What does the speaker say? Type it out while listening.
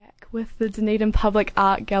with the Dunedin Public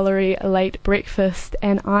Art Gallery Late Breakfast,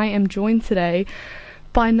 and I am joined today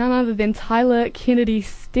by none other than Tyler Kennedy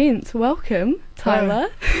Stent. Welcome, Tyler.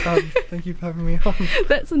 Thank you for having me on.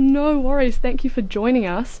 That's no worries. Thank you for joining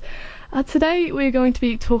us. Today we're going to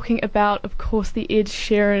be talking about, of course, the Ed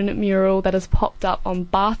Sheeran mural that has popped up on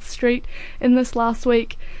Bath Street in this last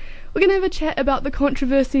week. We're going to have a chat about the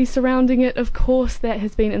controversy surrounding it, of course, that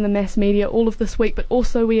has been in the mass media all of this week, but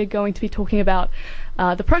also we are going to be talking about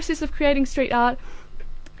the process of creating street art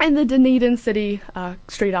and the Dunedin City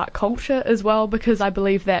street art culture as well, because I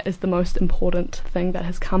believe that is the most important thing that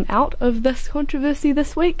has come out of this controversy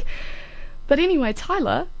this week. But anyway,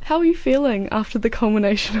 Tyler, how are you feeling after the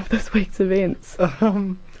culmination of this week's events?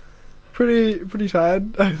 Pretty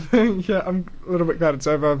tired, I think. Yeah, I'm a little bit glad it's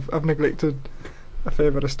over. I've neglected a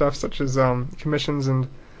fair bit of stuff, such as commissions and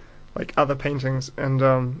like other paintings and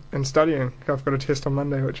studying. I've got a test on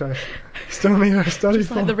Monday, which I still need to study just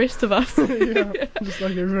for. Like the rest of us. Yeah, just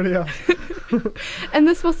like everybody else. And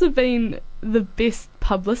this must have been the best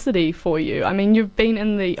publicity for you. I mean, you've been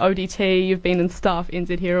in the ODT, you've been in Stuff,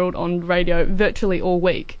 NZ Herald, on radio virtually all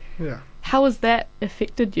week. Yeah. How has that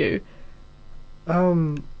affected you? Yeah,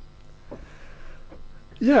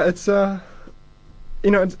 it's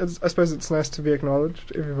it's I suppose it's nice to be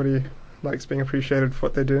acknowledged. Everybody likes being appreciated for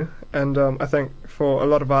what they do, and I think for a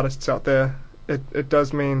lot of artists out there, it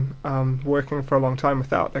does mean working for a long time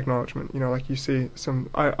without acknowledgement. Like you see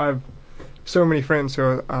I've so many friends who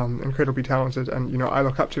are incredibly talented, and I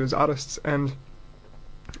look up to as artists, and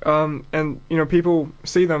people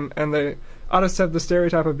see them, and artists have the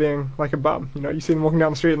stereotype of being like a bum. You see them walking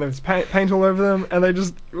down the street and there's paint all over them, and they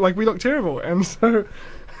just we look terrible, and so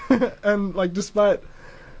and despite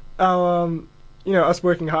our us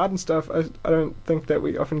working hard and stuff, I don't think that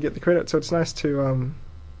we often get the credit. So it's nice to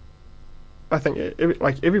I think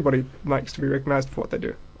everybody likes to be recognised for what they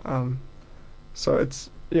do. So it's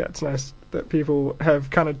nice that people have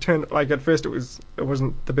kind of turned, at first it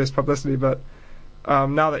wasn't the best publicity, but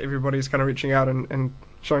now that everybody's kind of reaching out and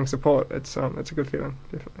showing support, it's a good feeling,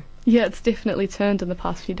 definitely. Yeah, it's definitely turned in the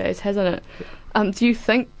past few days, hasn't it? Yeah. Do you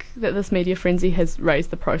think that this media frenzy has raised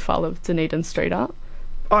the profile of Dunedin street art?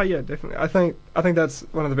 Oh yeah, definitely. I think that's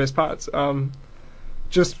one of the best parts.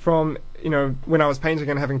 Just from when I was painting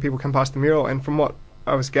and having people come past the mural, and from what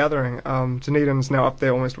I was gathering, Dunedin's now up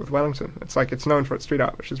there almost with Wellington. It's known for its street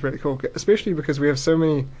art, which is really cool, especially because we have so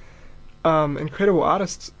many incredible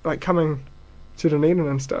artists coming to Dunedin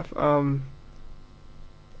and stuff. I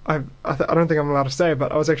don't think I'm allowed to say,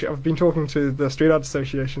 but I've been talking to the Street Art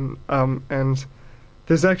Association, and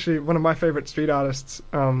there's actually one of my favourite street artists,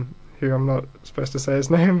 who I'm not supposed to say his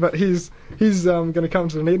name, but he's going to come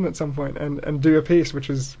to Dunedin at some point and do a piece, which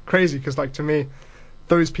is crazy, because to me,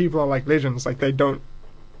 those people are like legends. They don't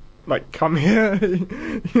come here,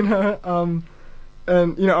 and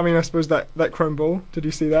I suppose that chrome ball. Did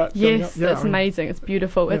you see that? Yes, it's amazing. It's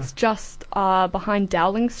beautiful. Yeah. It's just behind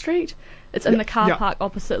Dowling Street. It's in the car park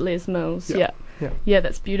opposite Les Mills. Yeah,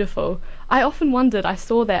 that's beautiful. I often wondered, I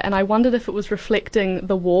saw that, and I wondered if it was reflecting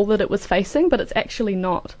the wall that it was facing, but it's actually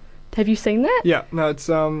not. Have you seen that? Yeah, no, it's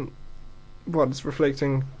it's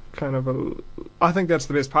reflecting kind of I think that's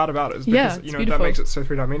the best part about it, is because that makes it so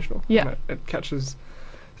three-dimensional. Yeah. It catches,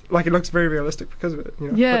 it looks very realistic because of it.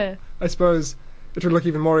 Yeah. But I suppose it would look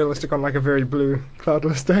even more realistic on a very blue,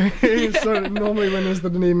 cloudless day. So normally when there's the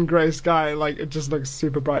Dunedin grey sky, it just looks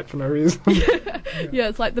super bright for no reason. Yeah,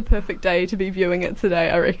 it's the perfect day to be viewing it today,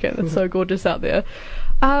 I reckon. It's so gorgeous out there.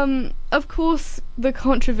 Of course, the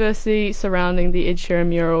controversy surrounding the Ed Sheeran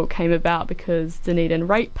mural came about because Dunedin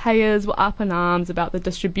ratepayers were up in arms about the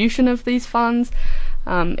distribution of these funds,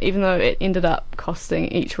 even though it ended up costing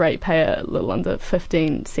each ratepayer a little under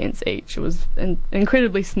 15 cents each. It was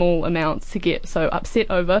incredibly small amounts to get so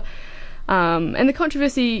upset over. And the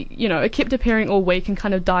controversy, it kept appearing all week and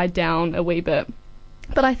kind of died down a wee bit.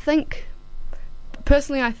 But I think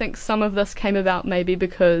some of this came about maybe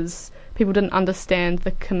because people didn't understand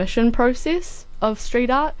the commission process of street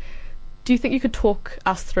art. Do you think you could talk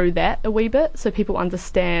us through that a wee bit so people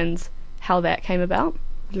understand how that came about?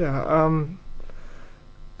 Yeah,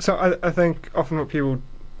 so I think often what people,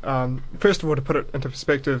 first of all, to put it into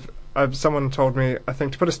perspective, someone told me, I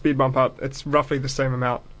think to put a speed bump up, it's roughly the same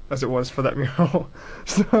amount as it was for that mural.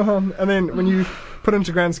 So, and then when you put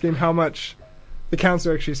into grand scheme how much the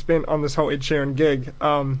council actually spent on this whole Ed Sheeran gig,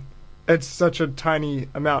 it's such a tiny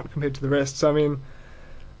amount compared to the rest. So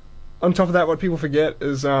on top of that, what people forget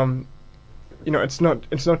is, it's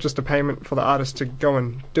not just a payment for the artist to go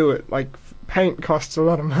and do it. Paint costs a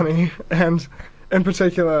lot of money, and in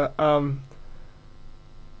particular,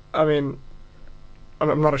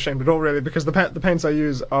 I'm not ashamed at all, really, because the paints I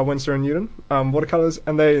use are Winsor and Newton watercolors,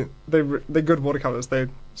 and they're good watercolors. They're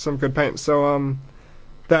some good paints. So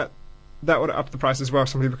that would up the price as well,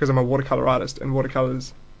 simply because I'm a watercolor artist, and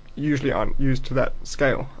watercolors usually aren't used to that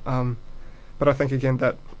scale. But I think again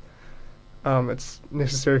that it's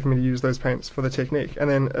necessary for me to use those paints for the technique. And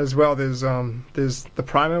then as well, there's the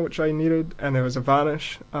primer which I needed, and there was a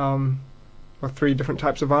varnish, or 3 different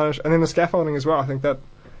types of varnish, and then the scaffolding as well. I think that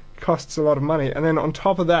costs a lot of money. And then on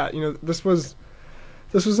top of that, this was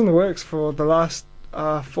in the works for the last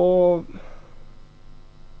 4.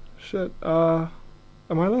 Shit. Am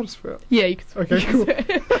I allowed to swear? Yeah, you can swear. Okay, cool.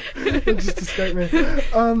 It just escaped me.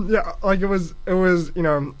 Yeah, like it was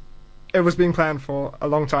it was being planned for a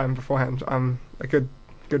long time beforehand. A good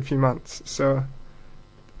few months. So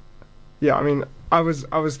yeah, I mean, I was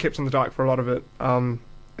kept in the dark for a lot of it.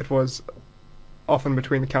 It was often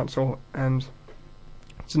between the council and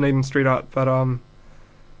Dunedin Street Art,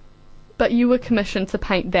 But you were commissioned to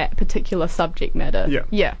paint that particular subject matter.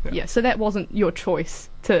 Yeah. So that wasn't your choice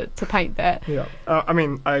to paint that. Yeah. I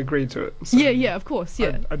mean, I agreed to it. So Yeah, of course,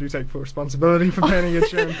 yeah. I do take full responsibility for painting Ed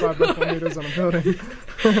Sheeran 5x4 meters on a building.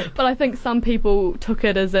 But I think some people took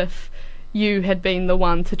it as if you had been the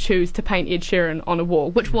one to choose to paint Ed Sheeran on a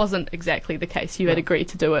wall, which wasn't exactly the case. You had agreed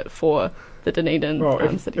to do it for the Dunedin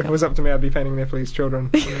City if it was up to me, I'd be painting Nepalese children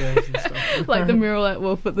on the walls and stuff. Like the mural at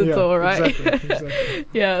Wolf at the door, right? Exactly.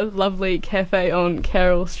 Yeah, lovely cafe on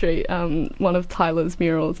Carroll Street. One of Tyler's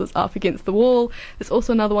murals is up against the wall. There's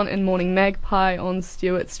also another one in Morning Magpie on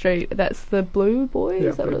Stewart Street. That's the Blue Boy,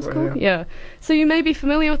 is that what it's called? Yeah. So you may be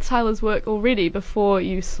familiar with Tyler's work already before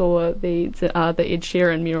you saw the Ed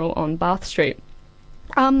Sheeran mural on Bath Street.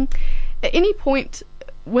 At any point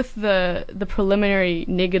with the preliminary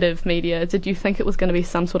negative media, did you think it was going to be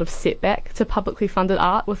some sort of setback to publicly funded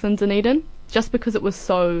art within Dunedin, just because it was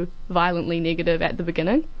so violently negative at the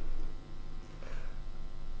beginning?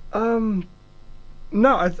 No,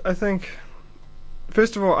 I think,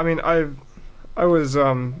 first of all, I mean, I was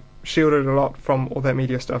shielded a lot from all that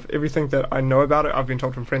media stuff. Everything that I know about it, I've been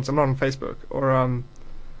told from friends. I'm not on Facebook or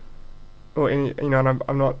any, and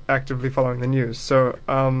I'm not actively following the news. So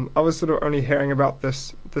I was sort of only hearing about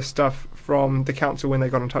this stuff from the council when they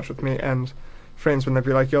got in touch with me, and friends when they'd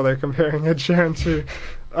be like, yo, they're comparing Ed Sheeran to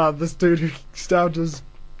this dude who stabbed his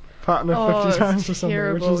partner 50 times or something.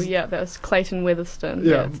 Terrible. Which is, yeah, that was Clayton Weatherston.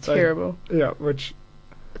 Yeah, it's terrible. Yeah, which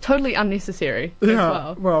totally unnecessary as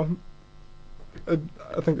well. I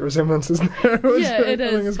think the resemblance is there. It is. I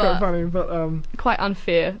think it's quite funny, but quite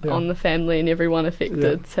unfair on the family and everyone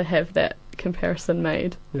affected to have that comparison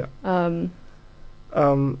made. Yeah.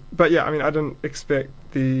 But yeah, I mean, I didn't expect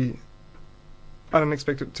it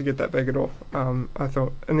to get that big at all. I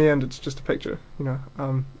thought in the end it's just a picture,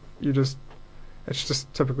 it's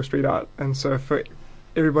just typical street art, and so for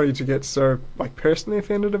everybody to get so personally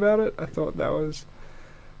offended about it, I thought that was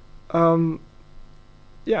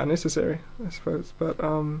necessary, I suppose. But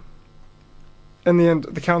in the end,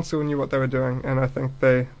 the council knew what they were doing, and I think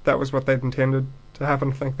that was what they'd intended to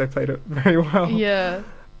happen. I think they played it very well. Yeah.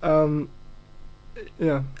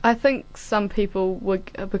 Yeah. I think some people were,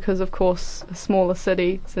 because of course a smaller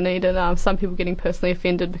city, Dunedin, some people getting personally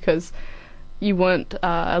offended because you weren't,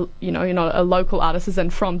 you're not a local artist as in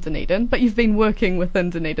from Dunedin, but you've been working within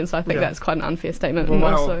Dunedin, so I think that's quite an unfair statement.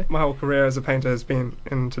 Well, my whole career as a painter has been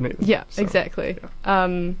in Dunedin. Yeah, so, exactly.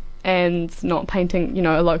 Yeah. And not painting,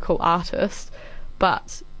 a local artist,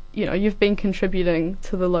 but, you've been contributing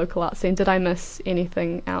to the local art scene. Did I miss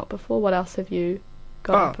anything out before? What else have you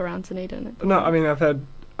got up around Dunedin? No, I mean, I've had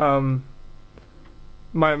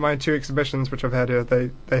my 2 exhibitions which I've had here,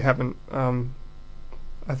 they haven't,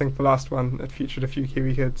 I think the last one, it featured a few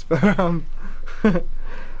Kiwi kids, but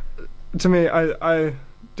to me, I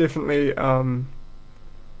definitely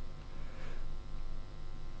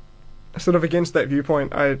sort of against that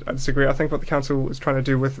viewpoint. I disagree. I think what the council is trying to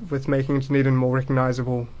do with making Dunedin more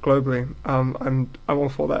recognisable globally, I'm all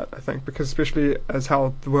for that, I think, because especially as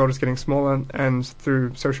how the world is getting smaller, and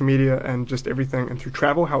through social media and just everything, and through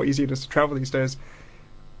travel, how easy it is to travel these days,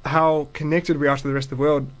 how connected we are to the rest of the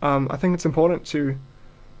world, I think it's important to,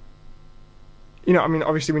 I mean,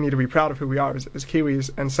 obviously we need to be proud of who we are as Kiwis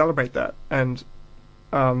and celebrate that. And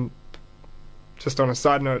just on a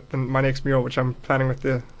side note, my next mural, which I'm planning with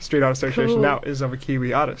the Street Art Association now, is of a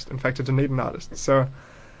Kiwi artist, in fact a Dunedin artist. So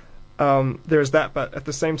there's that, but at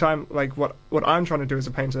the same time, what I'm trying to do as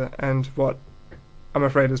a painter, and what I'm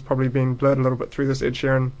afraid is probably being blurred a little bit through this Ed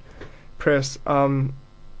Sheeran press, I'm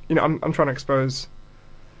trying to expose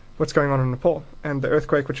what's going on in Nepal and the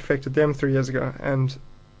earthquake which affected them 3 years ago, and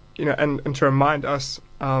and to remind us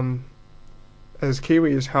as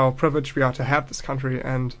Kiwis how privileged we are to have this country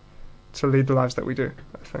and to lead the lives that we do,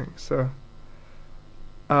 I think. So,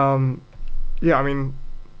 yeah, I mean,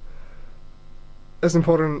 as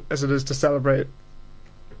important as it is to celebrate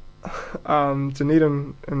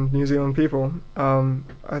Dunedin and New Zealand people,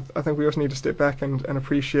 I think we also need to step back and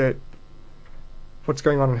appreciate what's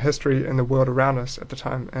going on in history and the world around us at the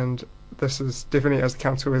time. And this is definitely, as the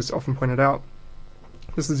council has often pointed out,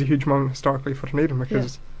 this is a huge moment historically for Dunedin,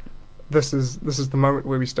 because this is the moment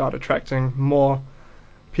where we start attracting more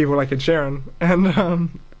people like Ed Sheeran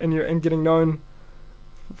and getting known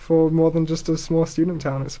for more than just a small student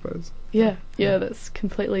town, I suppose. Yeah, that's a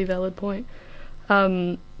completely valid point.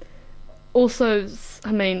 Also,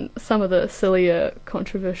 I mean, some of the sillier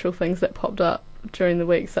controversial things that popped up during the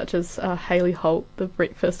week, such as Hayley Holt, the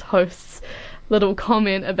breakfast host's little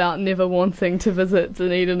comment about never wanting to visit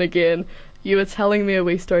Dunedin again. You were telling me a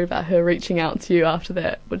wee story about her reaching out to you after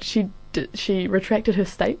that. But she retracted her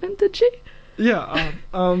statement, did she? Yeah.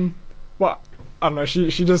 Well, I don't know. She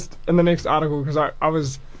just, in the next article, because I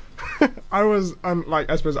was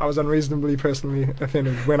I suppose I was unreasonably personally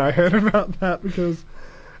offended when I heard about that, because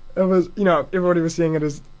it was, everybody was seeing it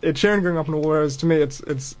as Ed Sheeran going up on the wall, whereas to me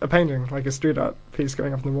it's a painting, like a street art piece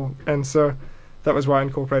going up on the wall, and so that was why I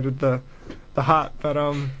incorporated the heart. But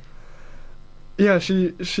yeah,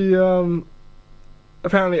 she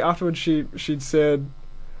apparently afterwards she'd said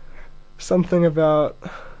something about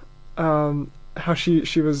how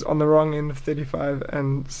she was on the wrong end of 35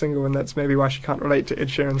 and single, and that's maybe why she can't relate to Ed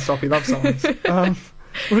Sheeran's soppy love songs.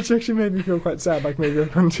 Which actually made me feel quite sad, like maybe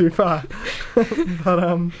I've gone too far.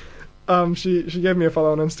 But she gave me a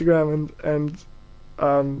follow on Instagram, and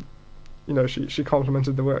she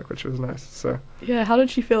complimented the work, which was nice. So yeah, how did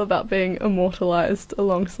she feel about being immortalised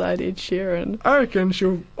alongside Ed Sheeran? I reckon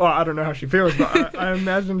she'll. Oh, I don't know how she feels, but I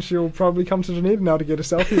imagine she'll probably come to Dunedin now to get a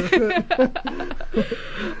selfie with it.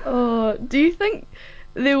 Oh, do you think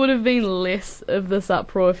there would have been less of this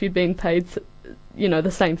uproar if you'd been paid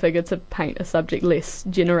the same figure to paint a subject less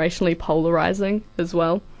generationally polarising as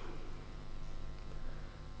well?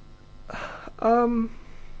 No,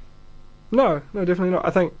 definitely not. I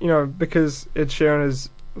think, because Ed Sheeran is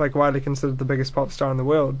like widely considered the biggest pop star in the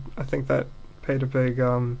world, I think that played a big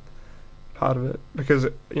part of it, because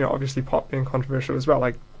obviously pop being controversial as well,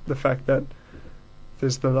 like the fact that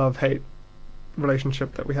there's the love-hate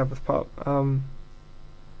relationship that we have with pop.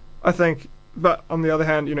 I think, but on the other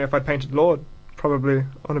hand, if I'd painted Lorde probably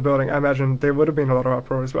on a building, I imagine there would have been a lot of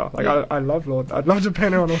uproar as well. Like, yeah. I love Lorde. I'd love to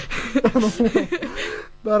paint her on a wall.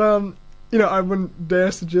 But I wouldn't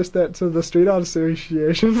dare suggest that to the Street Art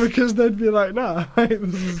Association, because they'd be like, nah, this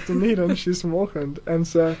is Dunedin, she's from Auckland. And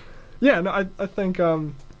so, yeah, no, I think,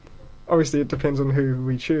 obviously it depends on who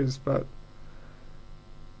we choose, but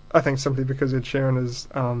I think simply because Ed Sheeran is,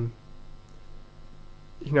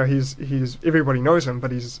 he's everybody knows him,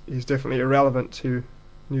 but he's definitely irrelevant to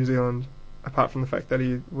New Zealand, apart from the fact that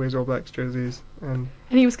he wears All Blacks jerseys. And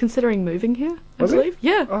he was considering moving here, I believe.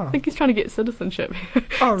 Yeah, I think he's trying to get citizenship.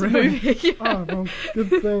 Oh, really? Move here, yeah. Oh, well, good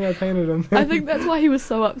thing I painted him. I think that's why he was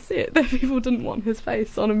so upset that people didn't want his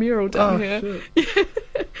face on a mural down here. Shit.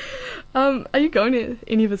 Are you going to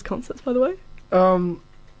any of his concerts, by the way?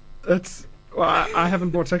 I haven't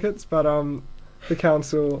bought tickets, but the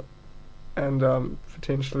council and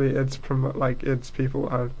potentially Ed's people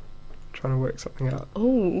are trying to work something out.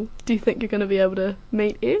 Oh, do you think you're going to be able to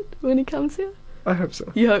meet Ed when he comes here? I hope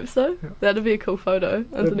so. You hope so? Yeah. That'd be a cool photo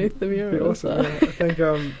underneath the mural. Be awesome, yeah. I think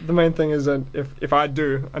the main thing is that if I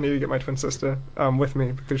do, I need to get my twin sister with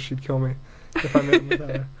me, because she'd kill me if I met him without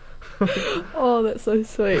her. Oh, that's so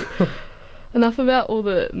sweet. Enough about all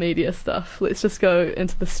the media stuff. Let's just go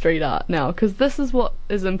into the street art now, because this is what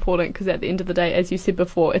is important, because at the end of the day, as you said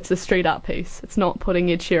before, it's a street art piece. It's not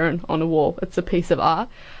putting Ed Sheeran on a wall. It's a piece of art.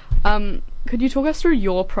 Could you talk us through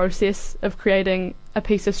your process of creating a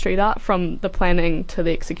piece of street art, from the planning to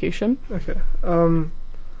the execution? Okay. Well,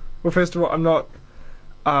 first of all, I'm not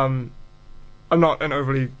I'm not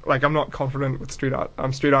confident with street art.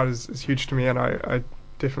 Street art is huge to me, and I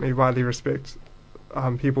definitely widely respect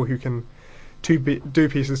people who can do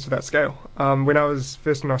pieces to that scale. When I was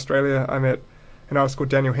first in Australia, I met an artist called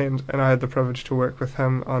Daniel Hend, and I had the privilege to work with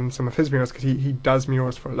him on some of his murals, because he does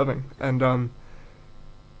murals for a living, and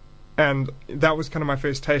that was kind of my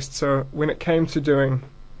first taste. So when it came to doing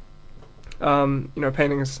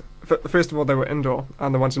paintings, first of all, they were indoor,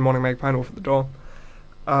 and the ones in Morning Magpie off at the door,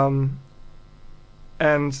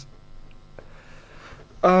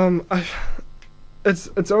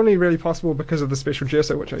 It's only really possible because of the special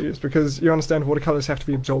gesso which I use, because you understand watercolors have to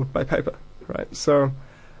be absorbed by paper, right? So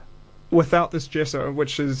without this gesso,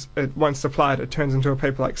 which is once applied, it turns into a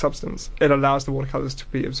paper-like substance. It allows the watercolors to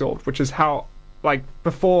be absorbed, which is how, like,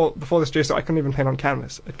 before this gesso, I couldn't even paint on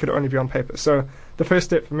canvas. It could only be on paper. So the first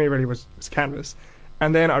step for me really was canvas.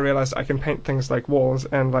 And then I realized I can paint things like walls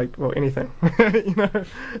and, like, well, anything, you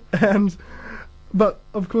know. But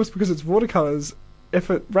of course, because it's watercolors, if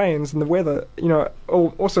it rains and the weather, you know,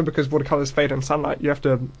 also because watercolors fade in sunlight, you have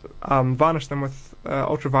to varnish them with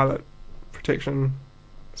ultraviolet protection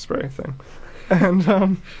spray thing. And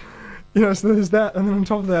you know, so there's that, and then on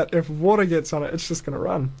top of that, if water gets on it, it's just going to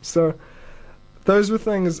run. So those were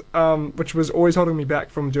things which was always holding me back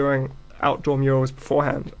from doing outdoor murals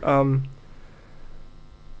beforehand.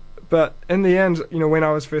 But in the end, you know, when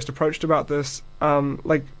I was first approached about this,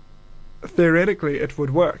 like, theoretically it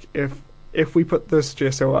would work if we put this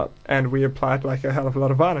gesso up and we applied like a hell of a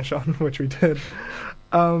lot of varnish on, which we did.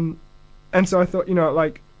 And so I thought, you know,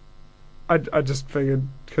 like, I just figured,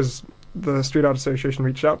 because the Street Art Association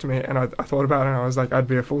reached out to me, and I thought about it, and I was like, I'd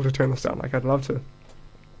be a fool to turn this down. Like, I'd love to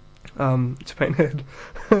paint it.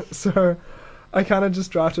 So I kind of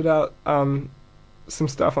just drafted out some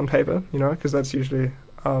stuff on paper, you know, because that's usually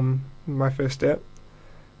my first step.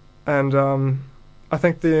 And I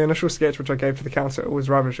think the initial sketch which I gave to the council was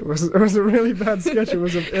rubbish. It was a really bad sketch. It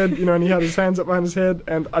was of Ed, you know, and he had his hands up behind his head,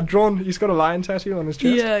 and he's got a lion tattoo on his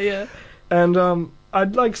chest. Yeah. And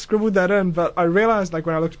I'd like scribbled that in, but I realised, like,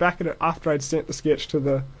 when I looked back at it after I'd sent the sketch to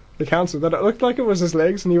the council, that it looked like it was his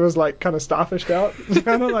legs, and he was like kind of starfished out,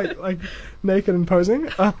 kind of like naked and posing.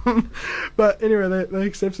 But anyway, they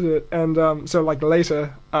accepted it, and so like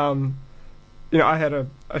later, you know, I had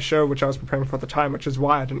a show which I was preparing for at the time, which is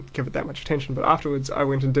why I didn't give it that much attention. But afterwards, I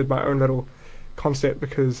went and did my own little concept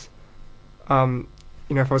because, you know,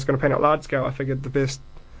 if I was going to paint at large scale, I figured the best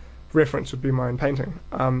reference would be my own painting.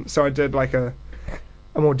 So I did like a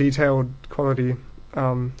more detailed quality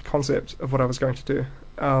concept of what I was going to do.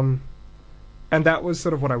 And that was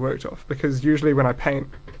sort of what I worked off, because usually when I paint,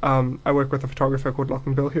 I work with a photographer called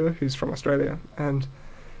Lachlan Bill here, who's from Australia, and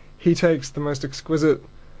he takes the most exquisite,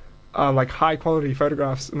 like, high quality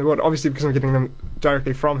photographs in the world. Obviously, because I'm getting them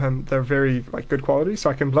directly from him, they're very, like, good quality, so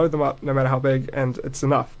I can blow them up no matter how big, and it's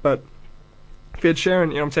enough. But if Ed Sheeran,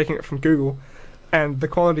 you know, I'm taking it from Google, and the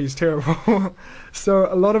quality is terrible.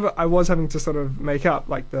 So a lot of it I was having to sort of make up,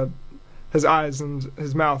 like his eyes and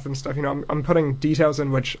his mouth and stuff. You know, I'm putting details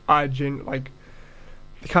in which like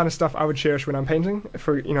the kind of stuff I would cherish when I'm painting.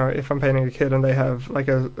 For, you know, if I'm painting a kid and they have like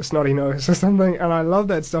a snotty nose or something, and I love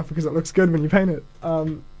that stuff because it looks good when you paint it.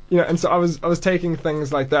 You know, and so I was taking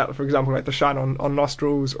things like that, for example, like the shine on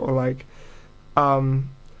nostrils, or like, you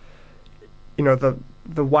know,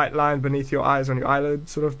 the white line beneath your eyes on your eyelid,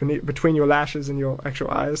 sort of between your lashes and your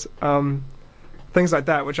actual eyes. Things like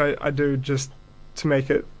that, which I do just to make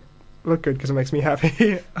it look good because it makes me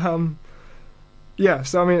happy. Yeah,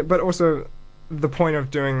 so I mean, but also the point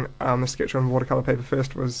of doing the sketch on watercolor paper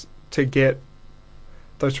first was to get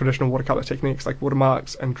those traditional watercolor techniques like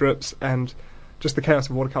watermarks and drips and just the chaos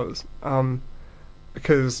of watercolors.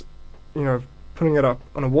 Because, you know, putting it up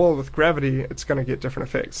on a wall with gravity, it's going to get different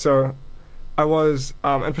effects. So I was,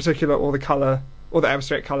 in particular, all the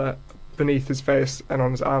abstract color beneath his face and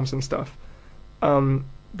on his arms and stuff.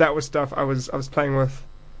 That was stuff I was playing with,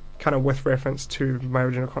 kind of with reference to my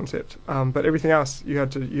original concept. But everything else you have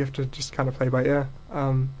to just kind of play by ear,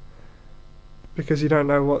 because you don't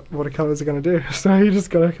know what watercolors are going to do. So you just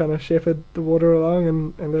got to kind of shepherd the water along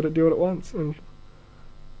and let it do what it wants. And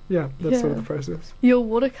yeah, that's sort of the process. Your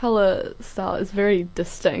watercolor style is very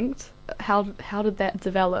distinct. How did that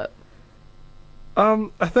develop?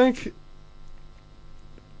 I think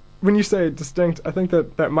when you say distinct, I think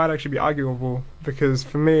that might actually be arguable, because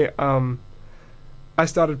for me, I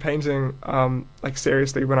started painting like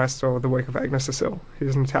seriously when I saw the work of Agnes Cecil,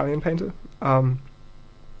 who's an Italian painter,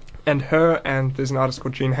 and her, and there's an artist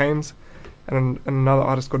called Jean Haynes, and another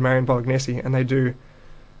artist called Marion Bolognesi, and they do,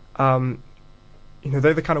 you know,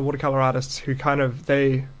 they're the kind of watercolor artists who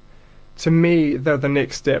to me, they're the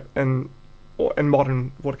next step in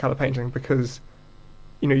modern watercolor painting, because,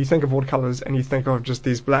 you know, you think of watercolors and you think of just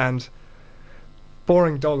these bland,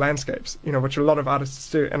 boring, dull landscapes, you know, which a lot of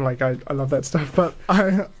artists do, and like I love that stuff, but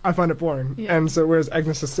I find it boring. Yeah. And so whereas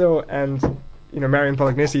Agnes Cecil and, you know, Marion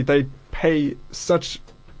Bolognesi, they pay such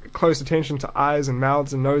close attention to eyes and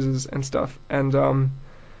mouths and noses and stuff, and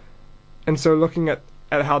so looking at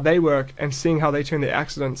how they work and seeing how they turn their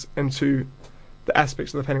accidents into the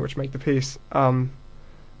aspects of the painting which make the piece, you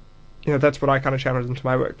know, that's what I kind of channeled into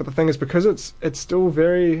my work. But the thing is, because it's still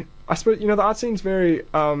very, I suppose, you know, the art scene's very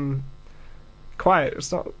quiet.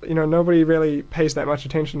 It's not, you know, nobody really pays that much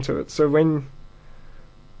attention to it. So when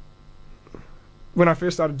when I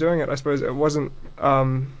first started doing it, I suppose it wasn't,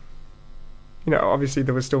 obviously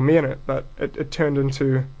there was still me in it, but it turned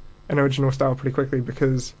into an original style pretty quickly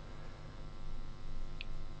because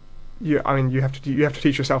you have to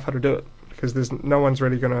teach yourself how to do it, because there's no one's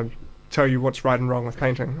really going to tell you what's right and wrong with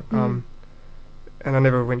painting. And I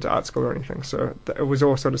never went to art school or anything, so it was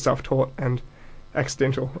all sort of self-taught and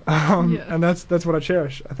accidental. And that's what I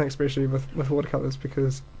cherish, I think, especially with watercolors,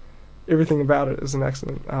 because everything about it is an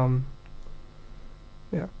accident.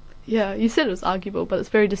 Yeah, you said it was arguable, but it's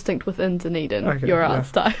very distinct within Dunedin, your art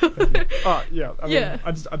style. I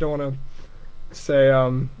don't want to say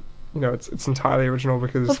it's entirely original,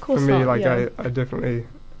 because for me, I definitely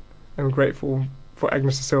am grateful for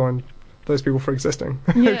Agnes Cecile and those people for existing,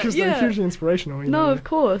 because they're hugely inspirational. No, of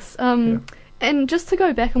course. And just to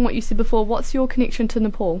go back on what you said before, what's your connection to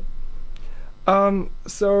Nepal?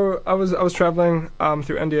 So I was traveling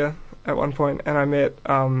through India at one point, and I met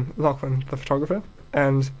Lachlan, the photographer,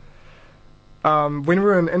 and when we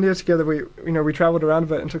were in India together, we traveled around a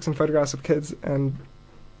bit and took some photographs of kids, and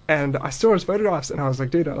I saw his photographs, and I was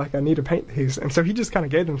like, dude, I need to paint these, and so he just kind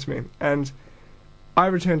of gave them to me, and I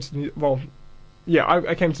returned to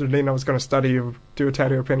I came to Dunedin. I was going to study or do a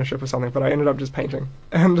tattoo apprenticeship or something, but I ended up just painting,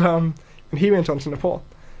 and he went on to Nepal,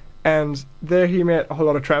 and there he met a whole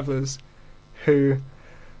lot of travellers who.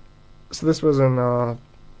 So this was in no,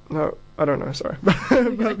 I don't know, sorry. But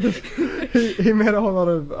he met a whole lot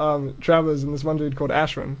of travellers, and this one dude called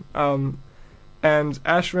Ashwin. And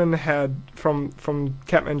Ashwin had, from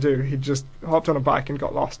Kathmandu, he just hopped on a bike and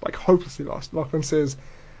got lost, like hopelessly lost. Lachlan says,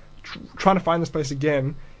 trying to find this place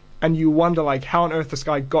again, and you wonder, like, how on earth this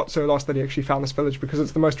guy got so lost that he actually found this village, because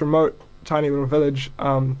it's the most remote, tiny little village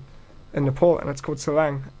in Nepal, and it's called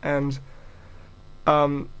Silang. And,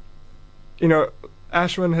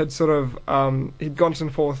 Ashwin had sort of, he'd gone to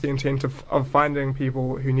Nepal with the intent of finding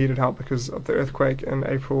people who needed help because of the earthquake in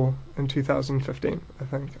April in 2015, I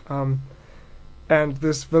think. And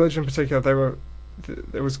this village in particular,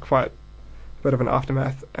 there was quite a bit of an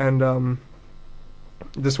aftermath. And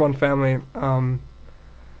this one family,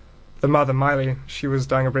 the mother, Miley, she was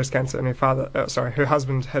dying of breast cancer, and her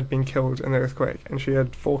husband had been killed in the earthquake, and she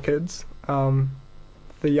had 4 kids. The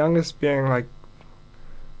youngest being like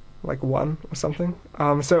 1 or something.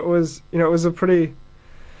 So it was a pretty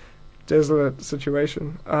desolate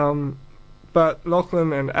situation. But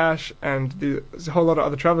Lachlan and Ash and a whole lot of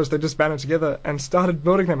other travellers, they just banded together and started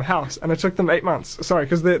building them a house. And it took them 8 months. Sorry,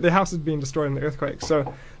 because their house had been destroyed in the earthquake.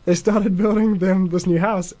 So they started building them this new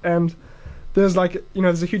house. And there's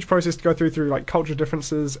there's a huge process to go through like cultural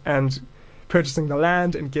differences and purchasing the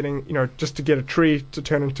land and getting, just to get a tree to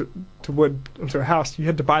turn into wood into a house, you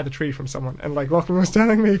had to buy the tree from someone. And like Lachlan was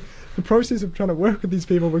telling me, the process of trying to work with these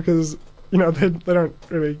people, because they don't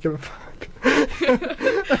really give a fuck.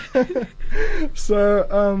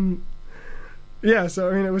 So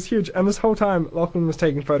it was huge. And this whole time Lachlan was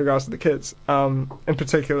taking photographs of the kids, in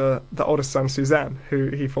particular the oldest son, Suzanne, who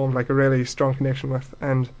he formed like a really strong connection with.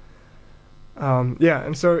 And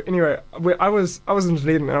and so anyway, I was in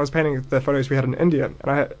Dunedin, and I was painting the photos we had in India,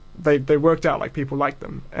 and they worked out, like, people liked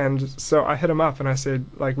them, and so I hit him up and I said,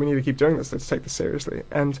 like, we need to keep doing this, let's take this seriously.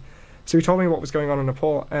 And so he told me what was going on in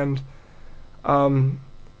Nepal, and when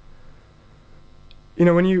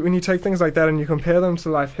you take things like that and you compare them to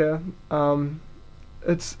life here,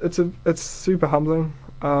 it's super humbling,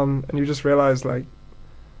 and you just realize, like,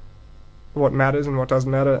 what matters and what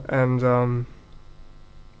doesn't matter. And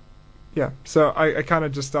so I kind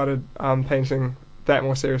of just started painting that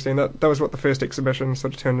more seriously, and that was what the first exhibition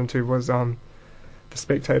sort of turned into, was The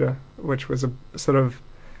Spectator, which was a sort of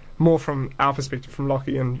more from our perspective, from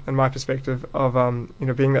Lockie and my perspective of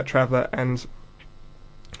being that traveller and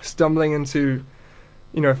stumbling into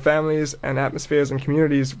families and atmospheres and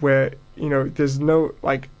communities where there's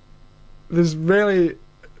really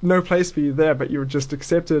no place for you there, but you're just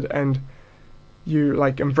accepted and you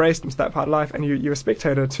like embraced into that part of life, and you're a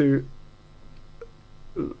spectator to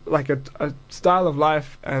like a style of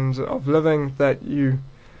life and of living that you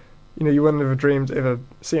wouldn't have dreamed ever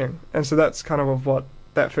seeing. And so that's kind of what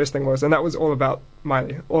that first thing was, and that was all about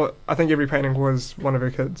Miley. Or I think every painting was one of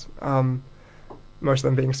her kids, most of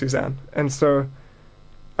them being Suzanne. And so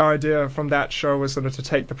our idea from that show was sort of to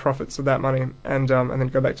take the profits of that money and then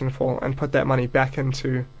go back to Nepal and put that money back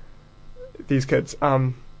into these kids,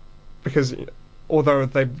 because although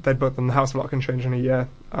they built them the house block and change in a year,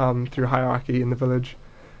 through hierarchy in the village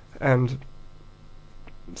and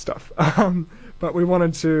stuff. But we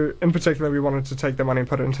wanted to take the money and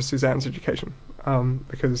put it into Suzanne's education,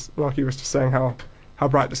 because Lockie was just saying how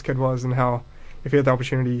bright this kid was, and how if he had the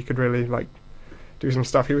opportunity he could really like do some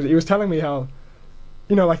stuff. He was telling me how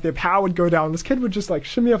like their power would go down. This kid would just like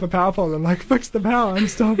shimmy up a power pole and like fix the power and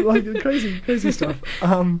stuff, like crazy stuff.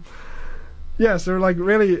 Yeah, so like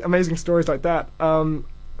really amazing stories like that. And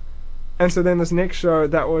so then this next show,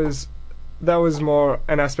 that was more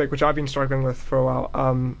an aspect which I've been struggling with for a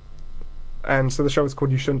while. And so the show was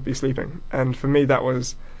called You Shouldn't Be Sleeping. And for me, that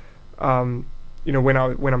was, when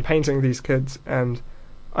I'm painting these kids and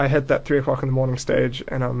I hit that 3 o'clock in the morning stage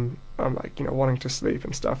and I'm like, wanting to sleep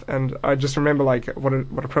and stuff. And I just remember like what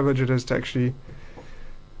a privilege it is to actually,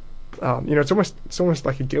 it's almost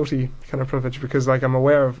like a guilty kind of privilege, because like I'm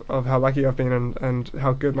aware of how lucky I've been and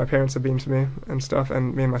how good my parents have been to me and stuff,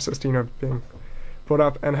 and me and my sister, being brought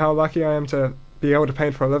up, and how lucky I am to be able to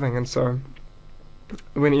paint for a living. And so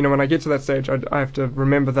when I get to that stage, I have to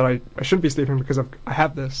remember that I shouldn't be sleeping because I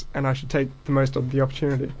have this, and I should take the most of the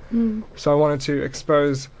opportunity. So I wanted to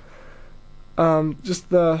expose just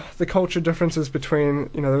the culture differences between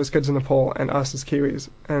those kids in Nepal and us as Kiwis.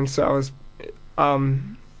 And so I was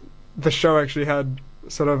the show actually had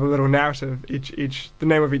sort of a little narrative. The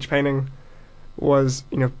name of each painting was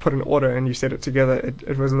put in order, and you said it together.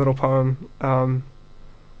 It was a little poem, kind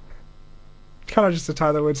of just to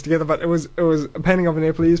tie the words together. But it was a painting of a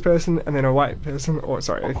Nepalese person, and then a white person, or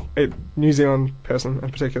sorry, a New Zealand person in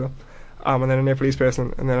particular, and then a Nepalese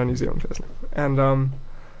person, and then a New Zealand person, and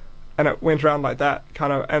it went around like that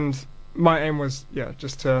kind of. And my aim was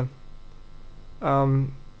just to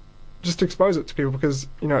expose it to people, because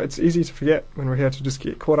it's easy to forget when we're here, to just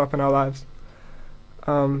get caught up in our lives.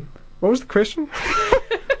 What was the question?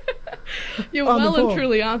 You well and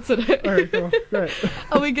truly answered it. Okay, cool. Great.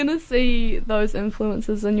 Are we going to see those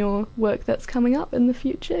influences in your work that's coming up in the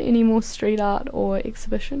future? Any more street art or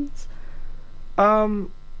exhibitions?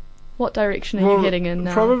 What direction are you heading in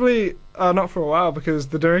now? Probably not for a while, because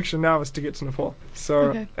the direction now is to get to Nepal.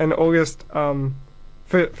 So in August,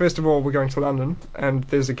 first of all, we're going to London, and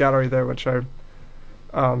there's a gallery there which I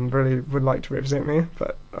really would like to represent me,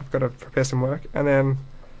 but I've got to prepare some work. And then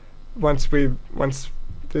once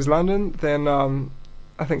there's London, then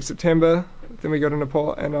I think September, then we go to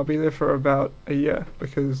Nepal, and I'll be there for about a year,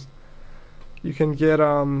 because you can get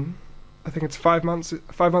I think it's 5 months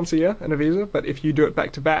a year in a visa, but if you do it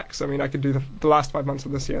back to back, so I could do the last 5 months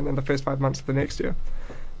of this year and then the first 5 months of the next year,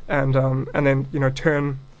 and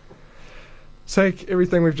then take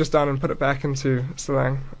everything we've just done and put it back into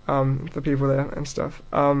Selang, the people there and stuff,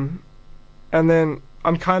 and then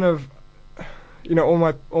I'm kind of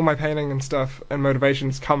all my painting and stuff and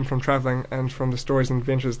motivations come from traveling and from the stories and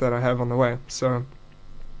adventures that I have on the way. So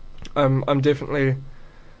I'm definitely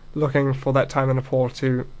looking for that time in Nepal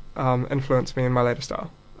to influence me in my later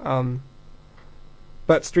style.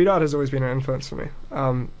 But street art has always been an influence for me.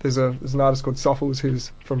 There's an artist called Soffles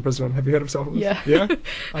who's from Brisbane. Have you heard of Soffles? Yeah.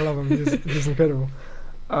 I love him. He's incredible.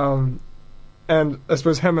 And I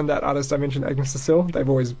suppose him and that artist I mentioned, Agnes Cecile,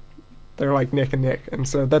 they're like neck and neck, and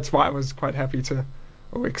so that's why I was quite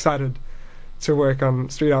excited to work on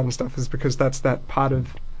street art and stuff, is because that's that part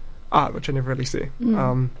of art which I never really see.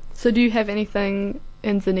 So do you have anything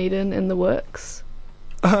in Dunedin in the works?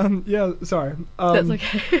 Sorry. That's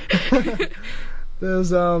okay.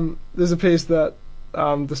 There's a piece that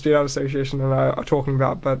the Street Art Association and I are talking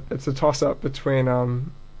about, but it's a toss-up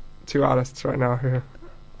between two artists right now who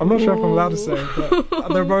I'm not sure if I'm allowed to say, but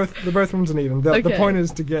they're both from Dunedin. The point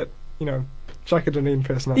is to get like a Dunedin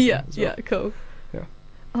person. Yeah, cool. Yeah.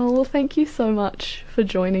 Oh, well, thank you so much for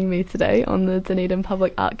joining me today on the Dunedin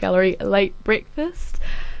Public Art Gallery Late Breakfast.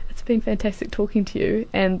 It's been fantastic talking to you,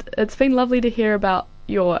 and it's been lovely to hear about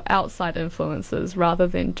your outside influences rather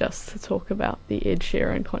than just to talk about the Ed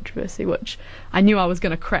Sheeran controversy, which I knew I was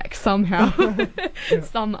going to crack somehow.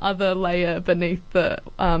 Some other layer beneath the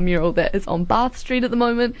mural that is on Bath Street at the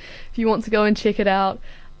moment. If you want to go and check it out,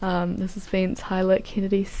 this has been Tyler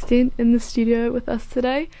Kennedy Stent in the studio with us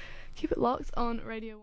today. Keep it locked on Radio